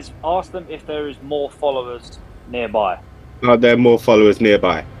if there is more followers nearby. Are there more followers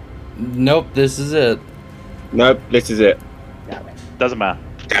nearby? Nope, this is it. Nope, this is it. Damn it. Doesn't matter.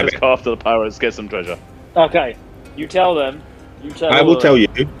 Let's go after the pirates, get some treasure. Okay, you tell them. I will tell you.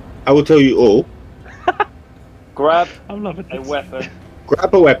 I will tell you all. Grab a weapon.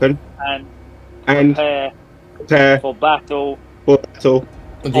 Grab a weapon. And prepare for battle. For battle.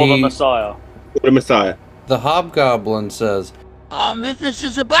 For the Messiah. For the Messiah. The hobgoblin says, if this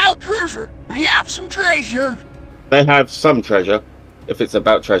is about treasure, I have some treasure. They have some treasure. If it's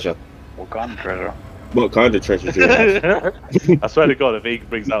about treasure. What kind of treasure? What kind of treasure do you have? I swear to God, if he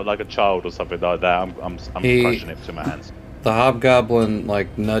brings out like a child or something like that, I'm crushing it to my hands. The hobgoblin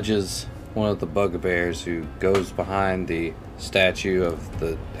nudges one of the bugbears who goes behind the statue of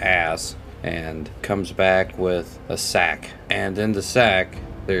the ass and comes back with a sack. And in the sack,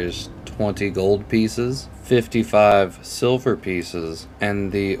 there's 20 gold pieces, 55 silver pieces,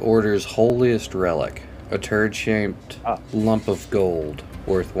 and the order's holiest relic, a turd-shaped lump of gold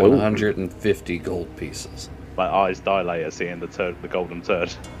worth 150 gold pieces. My eyes dilate at seeing the golden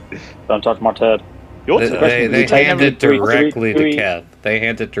turd. Don't touch my turd. Your turd? They hand it directly to Kev. They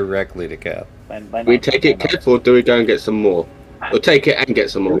hand it directly to Kev. We take it, Kev, or do we go and get some more? We'll take it and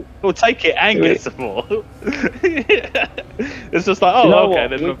get some more. We'll take it and get some more. It's just like, okay,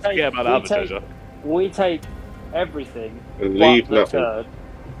 then we'll forget about the other treasure. We take everything and leave nothing.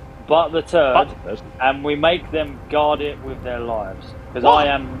 But the turd, and we make them guard it with their lives. Because I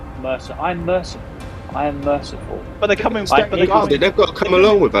am merciful. I am merciful. But they're coming. They've got to come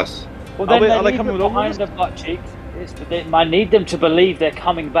along with us. Well, then are they coming behind the butt cheeks? I need them to believe they're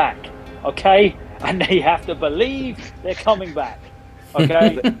coming back. Okay, and they have to believe they're coming back.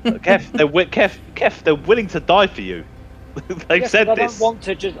 Okay, Kev, they're willing to die for you. They've said this.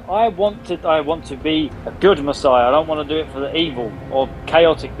 I want to be a good Messiah. I don't want to do it for the evil or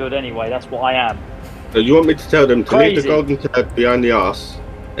chaotic good anyway. That's what I am. So you want me to tell them to leave the golden turd behind the arse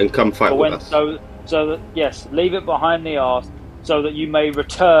and come fight with us? Yes, leave it behind the arse so that you may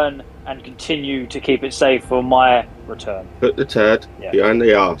return and continue to keep it safe for my return. Put the turd behind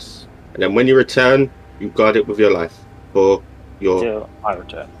the arse, and then when you return, you guard it with your life for your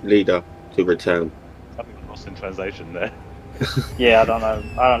leader to return. I think I'm lost in translation there. Yeah, I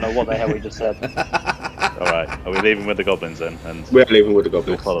don't know what the hell we just said. Alright, are we leaving with the goblins then? And we're leaving with the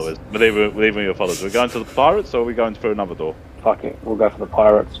goblins. Your followers. We're leaving with your followers. We're going to the pirates, or are we going through another door? Fuck it, we'll go for the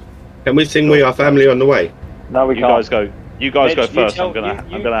pirates. Can we sing "We Are Family" on the way? No, we can't. You guys go first. I'm gonna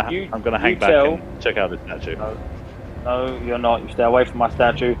hang back and check out the statue. No, you're not. You stay away from my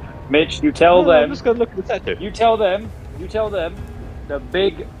statue. Mitch, you tell them. I'm just gonna look at the statue. You tell them. The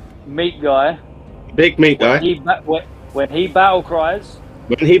big meat guy. Big meat guy. When he battle cries.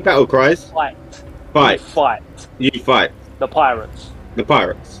 When he battle cries. Fight. You fight. The pirates. The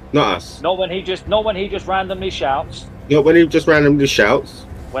pirates, not us. Not when he just randomly shouts. Not when he just randomly shouts.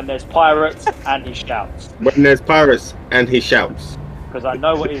 When there's pirates and he shouts. When there's pirates and he shouts. Because I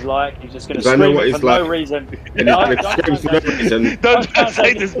know what he's like. He's just going to scream for no reason. Don't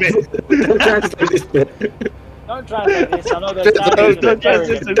translate this bit. Don't translate this bit. Don't translate this. I know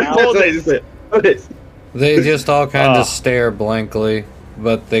there's this. They just all kind of stare blankly,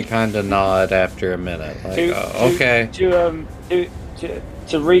 but they kind of nod after a minute. Okay.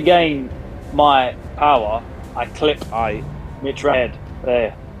 To regain my power, I clip Mitch head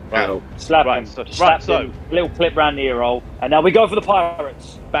there. Ow. Slap him. So, Slap him. Little clip round the ear roll. And now we go for the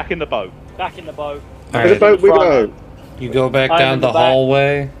pirates. Back in the boat. Back in the boat. All Where the boat we go? You go back down the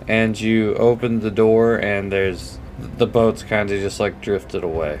hallway and you open the door and there's the boat's kind of just like drifted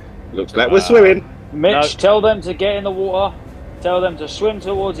away. Looks like we're swimming. Mitch, tell them to get in the water. Tell them to swim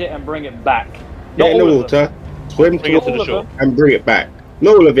towards it and bring it back. Get in the water, swim Bring it to the shore, and bring it back.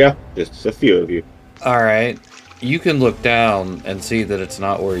 Not all of you, just a few of you. All right. You can look down and see that it's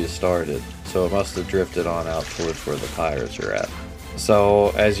not where you started, so it must have drifted on out towards where the pirates are at.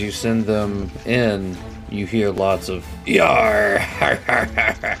 So as you send them in, you hear lots of yar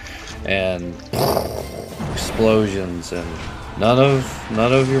and explosions, and none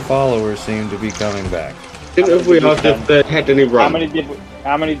of your followers seem to be coming back. Didn't know if we asked if they had any run.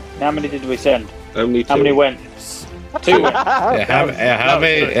 How many did we send? Only 2. How many went? 2.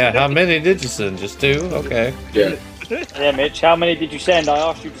 How many did you send? Just 2? Okay. Yeah. Yeah, Mitch. How many did you send? I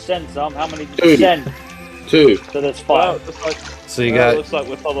asked you to send some. How many did you send? 2. So there's 5. So you got. Looks like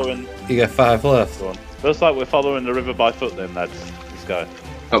we're following. You got 5 left. Looks like we're following the river by foot. Then lads, let's go.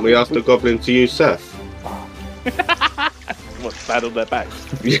 And we asked the goblin to use Seth. What, saddle their backs?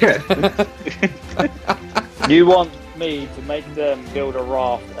 Yeah. You want me to make them build a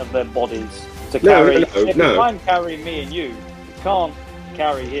raft of their bodies to carry? No, if you try and carry me and you can't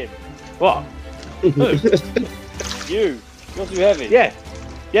carry him. What? You're too heavy. Yeah,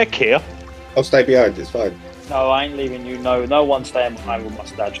 Kier. I'll stay behind, it's fine. No, I ain't leaving you. No one's staying behind with my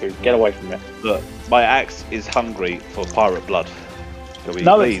statue. Get away from it. Look, my axe is hungry for pirate blood.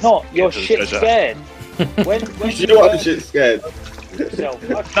 No, it's not. You're shit scared. When you are shit scared. No.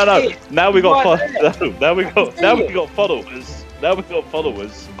 Now we got now we got followers. Now we got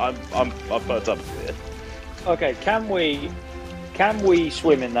followers. I'm burnt up here. Okay, can we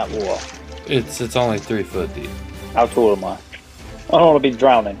swim in that water? It's only 3 foot deep. How tall am I? I don't want to be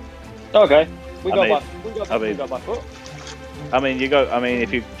drowning. Okay, we go by foot. I mean,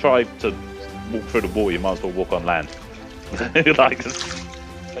 if you try to walk through the water, you might as well walk on land. Like,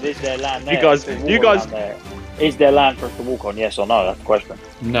 but is there land there? You guys. Is there land for us to walk on? Yes or no? That's the question.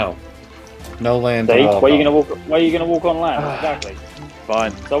 No land. Where are you gonna walk? Where are you gonna walk on land? Exactly.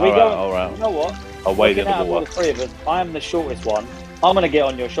 Fine. So we go. All right. You know what? I'll wade in the water. All 3 of us, I am the shortest one. I'm gonna get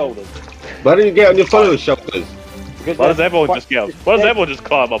on your shoulders. Why don't you get on your followers' shoulders? Because why does everyone just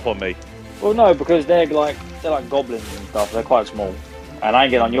climb up on me? Well, no, because they're like goblins and stuff. They're quite small, and I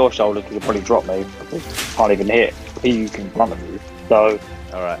ain't getting on your shoulders because you'll probably drop me. Because you can't even hit. You can run at you. So.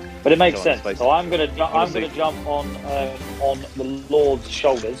 All right. But it makes sense. So I'm gonna jump on the Lord's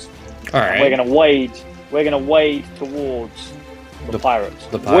shoulders. All right. We're gonna wade towards the pirates.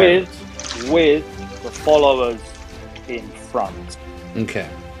 The pirates. With the followers in front. Okay.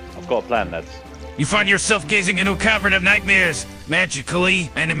 I've got a plan, lads. You find yourself gazing into a cavern of nightmares, magically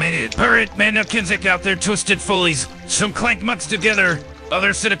animated. Pirate mannequins out their twisted follies. Some clank mutts together.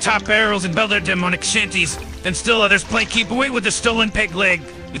 Others sit atop barrels and build their demonic shanties. Then still others play keep away with the stolen peg leg.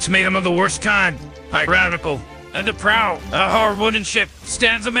 It's made them of the worst kind. Piratical. At the prow, a hard wooden ship,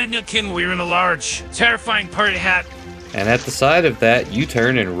 stands a mannequin wearing a large, terrifying party hat. And at the side of that, you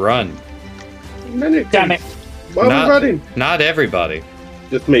turn and run. Mannequin. Damn it. Why are we running? Not everybody.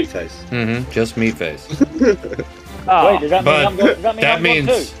 Just Meatface. Mm-hmm. Just Meatface. Wait, does that mean I'm going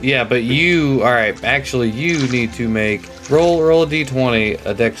too? Yeah, but you, alright, actually you need to roll a d20,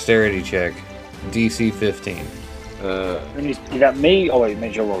 a dexterity check, DC 15. Is that me? Oh wait,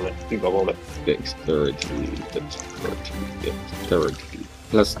 make sure I roll it. You go roll it. Dexterity.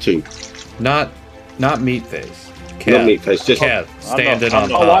 Plus 2. Not Meatface. Not Meatface, just Cat standing on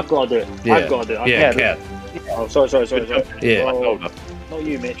top. Oh, I've got to do it. Yeah. I've got to do it. Yeah, Cat. Oh, sorry. Yeah. Oh, not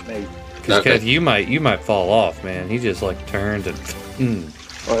you, Mitch, me. Because Cat, you might fall off, man. He just like turned and.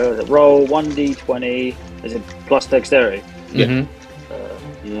 Roll 1d20. Is it plus dexterity? Yeah.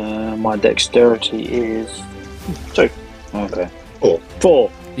 Yeah, my dexterity is 2. Okay.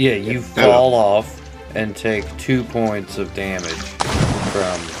 4. Yeah, you fall off and take 2 points of damage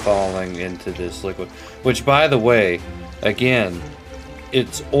from falling into this liquid. Which, by the way, again,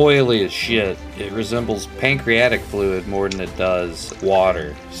 it's oily as shit. It resembles pancreatic fluid more than it does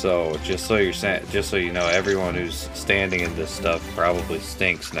water. So just so you know, everyone who's standing in this stuff probably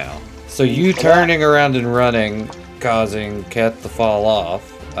stinks now. So you turning around and running, causing Ket to fall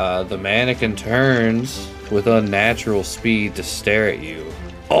off. The mannequin turns with unnatural speed to stare at you.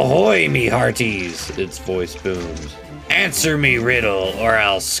 Ahoy, me hearties! Its voice booms. Answer me riddle, or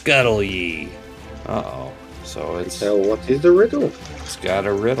I'll scuttle ye. Uh-oh. So it's... So what is the riddle? It's got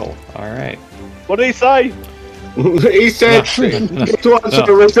a riddle. Alright. What did he say? He said to answer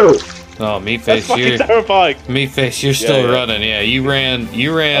the riddle. Oh, That's fucking terrifying. Meatface, you're still running. Yeah, you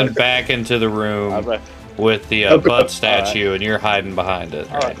ran back into the room with the butt statue, and you're hiding behind it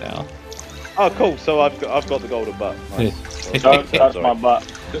right now. Oh, cool. So I've got the golden butt. Nice. Don't touch my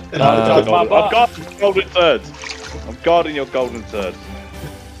butt. Don't touch my butt. I'm guarding golden turds. I'm guarding your golden turds.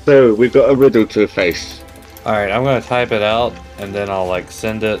 So we've got a riddle to face. All right, I'm gonna type it out, and then I'll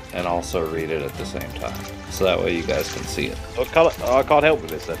send it and also read it at the same time, so that way you guys can see it. I can't help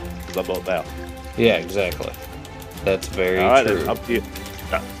with this then, because I'm not down. Yeah, exactly. That's very true. Then,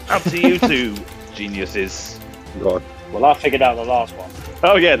 up to you two, geniuses. God. Well, I figured out the last one.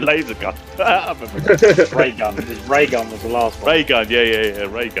 Oh yeah, laser gun. I remember. Ray gun. Ray gun was the last one. Ray gun, yeah,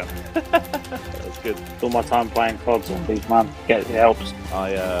 ray gun. That's good. All my time playing COD Zombies, man. It helps.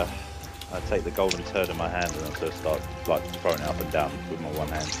 I take the golden turd in my hand and I just start throwing it up and down with my one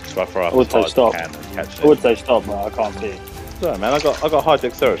hand. So I throw up I would say stop. and catch it. I would say stop, but I can't see it. So man, I got high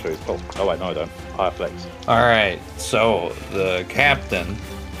dexterity. It's cool. Oh wait, no I don't. High flex. All right, so the captain,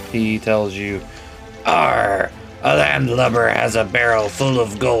 he tells you, "Arr, a landlubber has a barrel full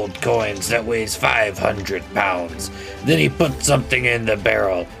of gold coins that weighs 500 pounds. Then he put something in the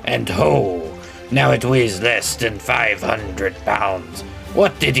barrel, and ho, now it weighs less than 500 pounds.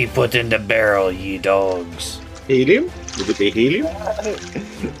 What did he put in the barrel, ye dogs?" Helium? Would it be helium?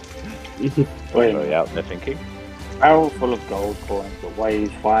 Wait, Very out there thinking. barrel full of gold coins that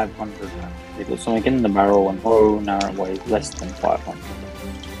weighs 500 pounds. He put something in the barrel, and oh, now it weighs less than 500.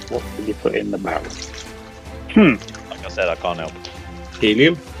 What did he put in the barrel? Like I said, I can't help.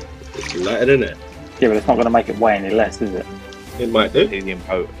 Helium? It's lighter than it. Yeah, but it's not going to make it weigh any less, is it? It might do.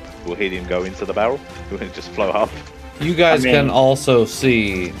 Will helium go into the barrel? Will it just flow up? You guys can also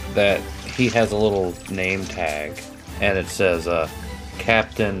see that he has a little name tag, and it says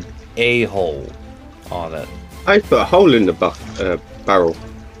Captain A-Hole on it. I put a hole in the barrel.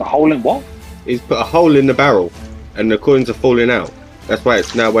 A hole in what? He's put a hole in the barrel, and the coins are falling out. That's why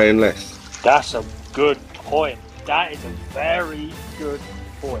it's now weighing less. That's a good point. That is a very good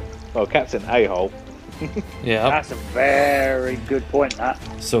point. Oh, Captain A-Hole. Yeah. That's a very good point, that.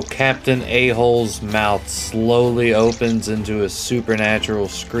 So Captain A-Hole's mouth slowly opens into a supernatural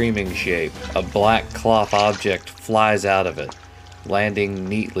screaming shape. A black cloth object flies out of it, landing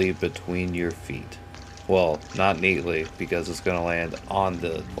neatly between your feet. Well, not neatly, because it's going to land on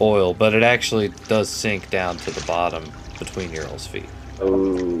the oil, but it actually does sink down to the bottom between your all's feet.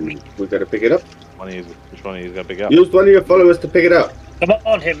 Oh, we gotta pick it up. Which one of you is gonna pick it up? Use one of your followers to pick it up. Come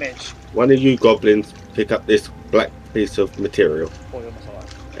on, Image. One of you goblins pick up this black piece of material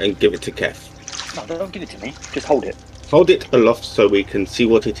and give it to Kath. No, don't give it to me. Just hold it. Hold it aloft so we can see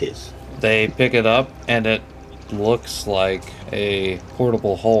what it is. They pick it up, and it looks like a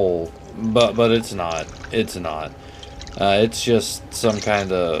portable hole, but it's not. It's not. It's just some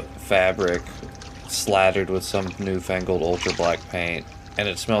kind of fabric slattered with some newfangled ultra black paint, and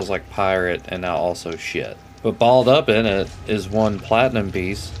it smells like pirate and now also shit. But balled up in it is one platinum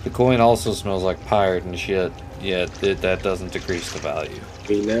piece. The coin also smells like pirate and shit, yet that doesn't decrease the value.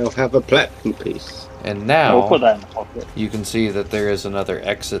 We now have a platinum piece. And now We'll put that in the pocket. you can see that there is another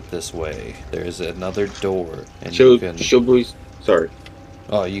exit this way. There is another door, and Should we? Sorry.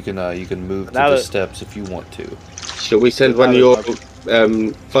 Oh, you can move to the steps if you want to. Shall we send one of your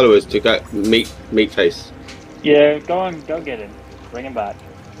followers to go meet Face? Yeah, go get him. Bring him back.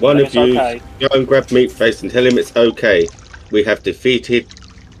 One of you okay. go and grab Meatface and tell him it's okay. We have defeated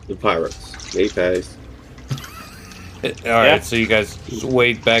the pirates. Meatface. Alright, so you guys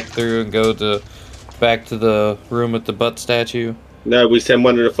wade back through and go back to the room with the butt statue? No, we send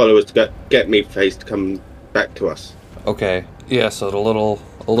one of the followers to go get Meatface to come back to us. Okay. Yeah, so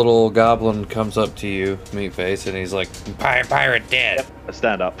a little goblin comes up to you, Meatface, and he's like, Pirate dead. Yep. I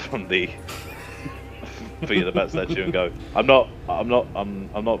stand up from the feet of the bat statue and go, I'm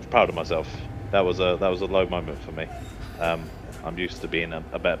not proud of myself. That was a low moment for me. I'm used to being a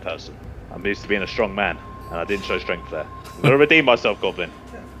better person. I'm used to being a strong man, and I didn't show strength there. I'm gonna redeem myself, Goblin.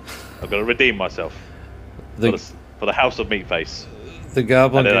 I'm gonna redeem myself for the House of Meatface. The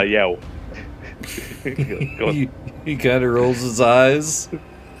goblin. And then I yell. He kind of rolls his eyes.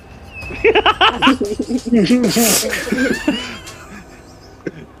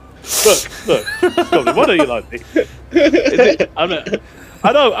 Look, Goblin, why don't you like me? I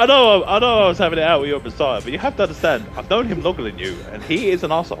know I was having it out with your Messiah, but you have to understand, I've known him longer than you, and he is an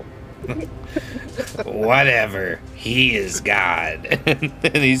arsehole. Whatever, he is God. And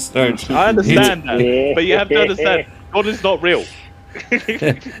he starts. I understand that, but you have to understand, God is not real.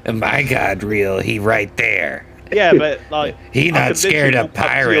 My God real, he right there. Yeah, but like he not scared of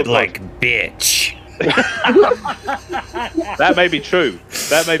pirate like bitch. That may be true.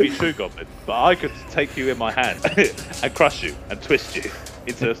 That may be true, Goblin. But I could take you in my hand and crush you and twist you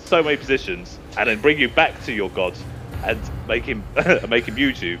into so many positions, and then bring you back to your god and make him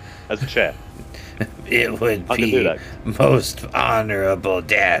use you as a chair. It would be most honorable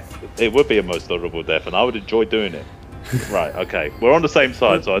death. It would be a most honorable death, and I would enjoy doing it. Right, okay. We're on the same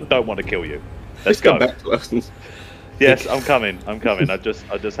side, so I don't want to kill you. Let's go. Come back to us. Yes, I'm coming. I just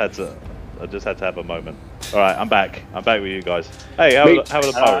had to have a moment. All right, I'm back. I'm back with you guys. Hey, how are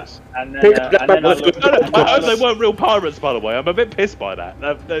the pirates? I hope they weren't real pirates, by the way. I'm a bit pissed by that.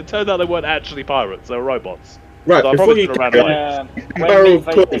 It turned out they weren't actually pirates. They were robots. Right, so before you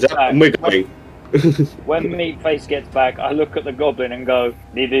when Meatface gets back, I look at the goblin and go,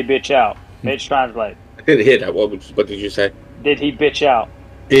 "Did he bitch out?" Bitch translate. I didn't hear that. What did you say? Did he bitch out?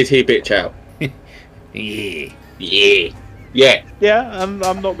 Did he bitch out? Yeah. Yeah, I'm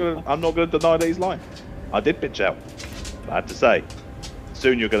not gonna deny that he's lying. I did bitch out. I have to say,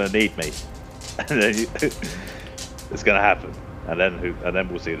 soon you're gonna need me, and then it's gonna happen, and then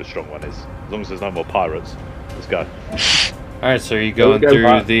we'll see who the strong one is. As long as there's no more pirates, let's go. All right, so are you going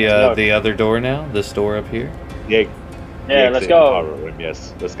through the other door now? This door up here? Yeah, let's go. Pirate room,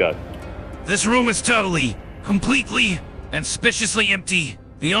 yes, let's go. This room is totally, completely, and suspiciously empty.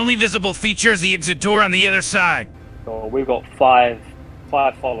 The only visible feature is the exit door on the other side. So we've got five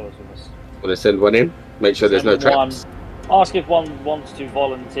followers with us. Want to send one in? Make sure there's no traps. Ask if one wants to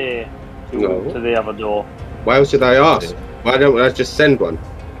volunteer to the other door. Why should I ask? Why don't I just send one?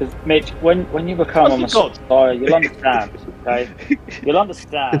 Because Mitch, when you become a Messiah, you'll understand. Okay, you'll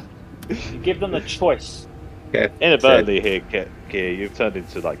understand. You give them the choice. Okay. Inadvertently here, Keir, you've turned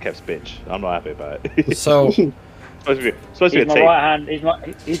into like Kev's bitch. I'm not happy about it. So supposed to be a my team. right hand.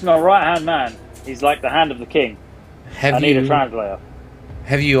 He's my right hand man. He's like the hand of the king. I need a translator.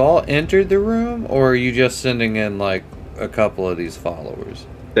 Have you all entered the room, or are you just sending in like a couple of these followers?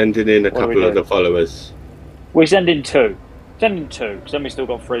 Sending in a couple of the followers. We send in two. Send in two, because then we still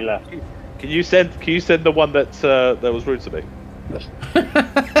got 3 left. Can you send the one that was rude to me?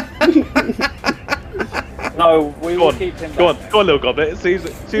 No, we will keep him. Go on, little goblin. See who's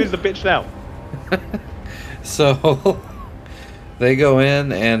the bitch now. So they go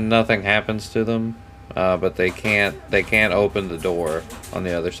in and nothing happens to them, but they can't open the door on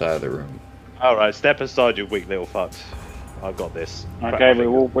the other side of the room. All right, step aside, you weak little fucks. I've got this. Okay, we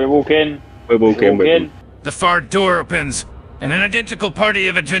walk in. We walk in. The far door opens, and an identical party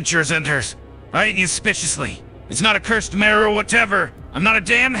of adventurers enters, eyeing you suspiciously. It's not a cursed mirror or whatever. I'm not a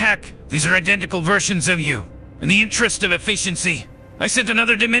damn hack. These are identical versions of you. In the interest of efficiency, I sent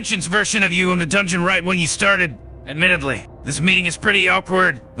another Dimensions version of you in the dungeon right when you started. Admittedly, this meeting is pretty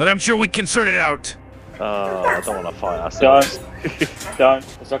awkward, but I'm sure we can sort it out. I don't want to fight. Don't.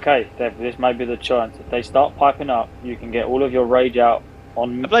 It's okay, Dev. This may be the chance. If they start piping up, you can get all of your rage out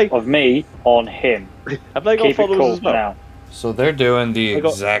of me on him. Have they got followers as well? Now. So they're doing the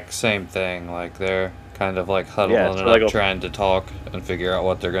exact same thing. Like they're kind of like huddling up, trying to talk and figure out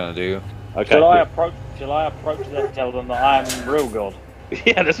what they're gonna do. Okay. Shall I approach them and tell them that I am real god?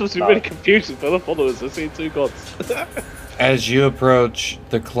 Yeah, this must be really confusing for the followers. I've seen 2 gods. As you approach,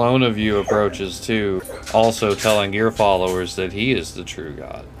 the clone of you approaches too, also telling your followers that he is the true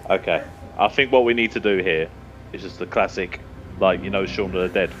god. Okay. I think what we need to do here is just the classic, like, Shaun of the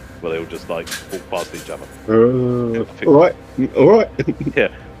Dead, where they all just like walk past each other. All right. Yeah.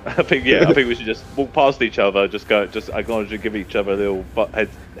 I think we should just walk past each other, just acknowledge and give each other a little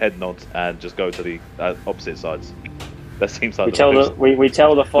head nods, and just go to the opposite sides. That seems like we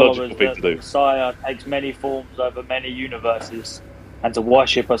tell the followers that the Messiah takes many forms over many universes, and to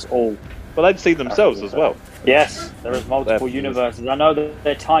worship us all. But they've seen themselves as well. Yes, there is multiple universes. I know that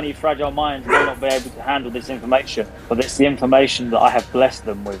their tiny, fragile minds may not be able to handle this information, but it's the information that I have blessed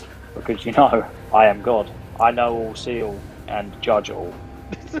them with, because I am God. I know all, see all, and judge all.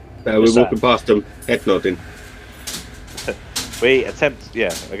 We're walking past them, head nodding. We attempt, we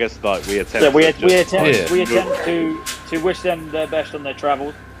attempt. Yeah, we attempt to wish them their best on their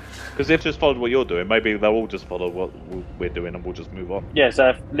travels. Because if just followed what you're doing, maybe they'll all just follow what we're doing, and we'll just move on. Yeah,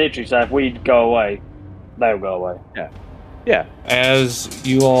 so if we go away, they'll go away. Yeah. As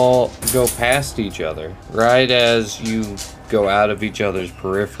you all go past each other, right as you go out of each other's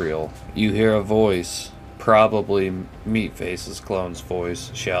peripheral, you hear a voice. Probably Meatface's clone's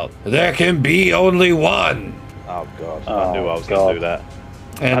voice shout, "There can be only one!" Oh god, I knew I was going to do that.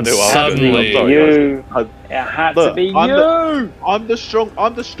 And suddenly, it had to be you! I'm the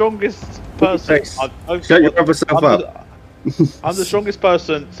strongest person. Shut your other self up. I'm the strongest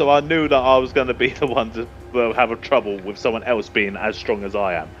person, so I knew that I was going to be the one to have a trouble with someone else being as strong as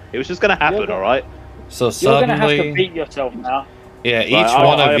I am. It was just going to happen, alright? So You're gonna have to suddenly, beat yourself now. yeah,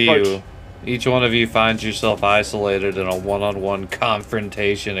 each one of you finds yourself isolated in a one-on-one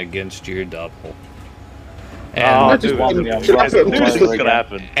confrontation against your double. And, Dude, this is gonna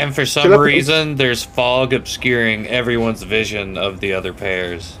happen. and for some reason, there's fog obscuring everyone's vision of the other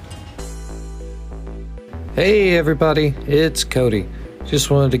pairs. Hey everybody, it's Cody. Just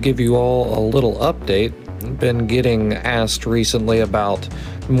wanted to give you all a little update. Been getting asked recently about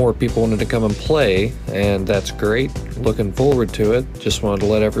more people wanting to come and play, and that's great. Looking forward to it. Just wanted to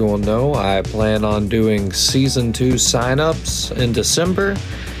let everyone know I plan on doing Season 2 signups in December,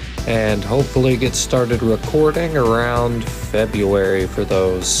 and hopefully get started recording around February for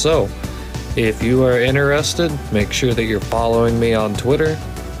those. So, if you are interested, make sure that you're following me on Twitter,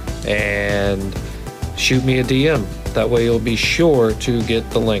 and shoot me a DM. That way you'll be sure to get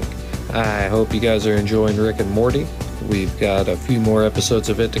the link. I hope you guys are enjoying Rick and Morty. We've got a few more episodes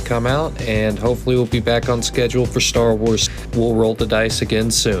of it to come out, and hopefully we'll be back on schedule for Star Wars. We'll roll the dice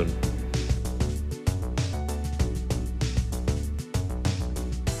again soon.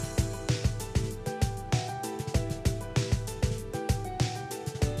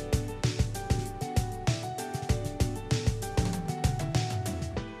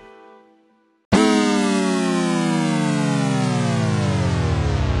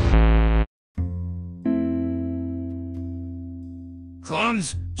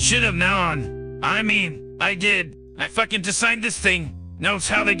 Clones should have known. I mean, I did. I fucking designed this thing. Notice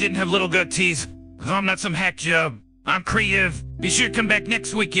how they didn't have little gut teeth. Cause I'm not some hack job. I'm creative. Be sure to come back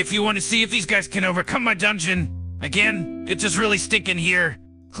next week if you want to see if these guys can overcome my dungeon. Again, it's just really stinking here.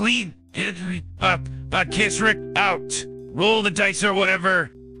 Clean it up. Kiss Rick out. Roll the dice or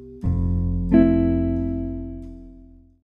whatever.